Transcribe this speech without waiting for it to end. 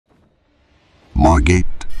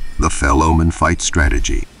Margit, the Fell Omen fight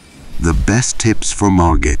strategy. The best tips for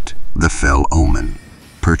Margit, the Fell Omen.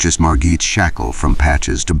 Purchase Margit's Shackle from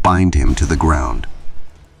patches to bind him to the ground,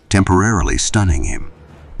 temporarily stunning him.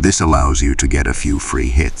 This allows you to get a few free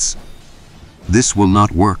hits. This will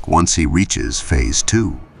not work once he reaches Phase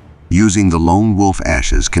 2. Using the Lone Wolf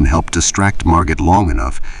Ashes can help distract Margit long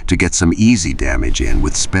enough to get some easy damage in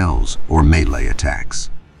with spells or melee attacks.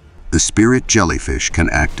 The Spirit Jellyfish can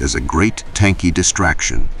act as a great tanky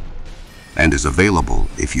distraction and is available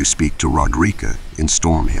if you speak to Rodrika in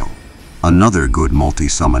Stormhill. Another good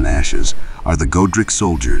multi-summon ashes are the Godric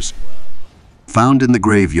Soldiers, found in the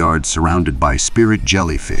graveyard surrounded by Spirit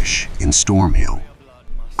Jellyfish in Stormhill.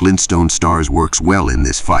 Glintstone Stars works well in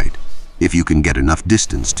this fight if you can get enough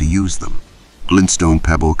distance to use them. Glintstone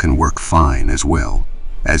Pebble can work fine as well,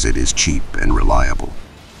 as it is cheap and reliable.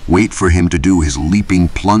 Wait for him to do his leaping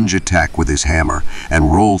plunge attack with his hammer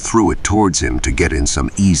and roll through it towards him to get in some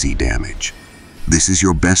easy damage. This is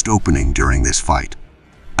your best opening during this fight.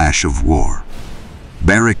 Ash of War.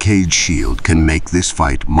 Barricade Shield can make this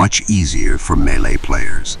fight much easier for melee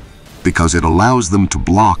players, because it allows them to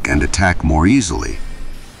block and attack more easily.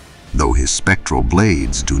 Though his spectral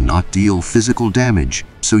blades do not deal physical damage,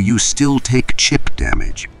 so you still take chip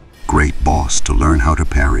damage. Great boss to learn how to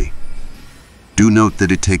parry. Do note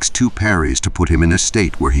that it takes 2 parries to put him in a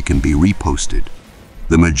state where he can be reposted.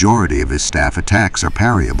 The majority of his staff attacks are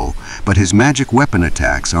parryable, but his magic weapon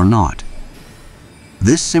attacks are not.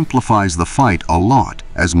 This simplifies the fight a lot,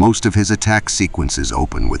 as most of his attack sequences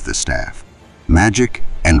open with the staff. Magic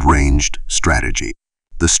and ranged strategy.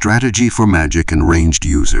 The strategy for magic and ranged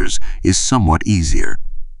users is somewhat easier,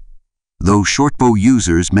 though shortbow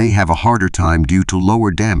users may have a harder time due to lower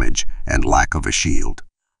damage and lack of a shield.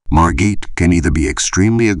 Margit can either be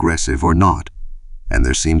extremely aggressive or not, and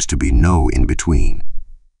there seems to be no in-between.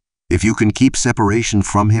 If you can keep separation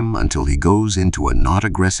from him until he goes into a not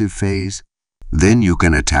aggressive phase, then you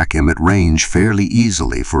can attack him at range fairly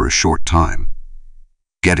easily for a short time,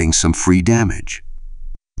 getting some free damage.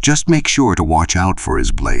 Just make sure to watch out for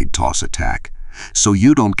his blade toss attack, so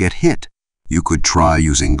you don't get hit. You could try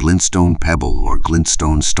using Glintstone Pebble or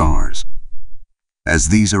Glintstone Stars, as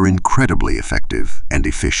these are incredibly effective and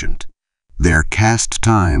efficient. Their cast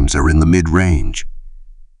times are in the mid-range,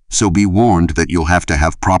 so be warned that you'll have to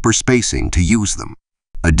have proper spacing to use them.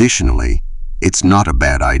 Additionally, it's not a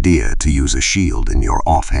bad idea to use a shield in your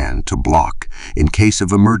offhand to block in case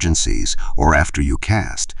of emergencies or after you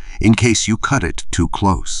cast, in case you cut it too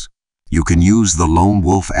close. You can use the Lone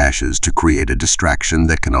Wolf Ashes to create a distraction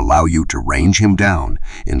that can allow you to range him down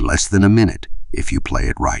in less than a minute if you play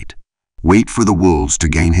it right. Wait for the wolves to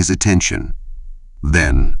gain his attention,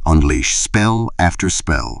 then unleash spell after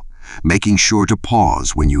spell, making sure to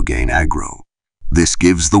pause when you gain aggro. This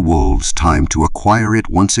gives the wolves time to acquire it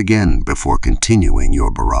once again before continuing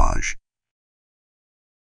your barrage.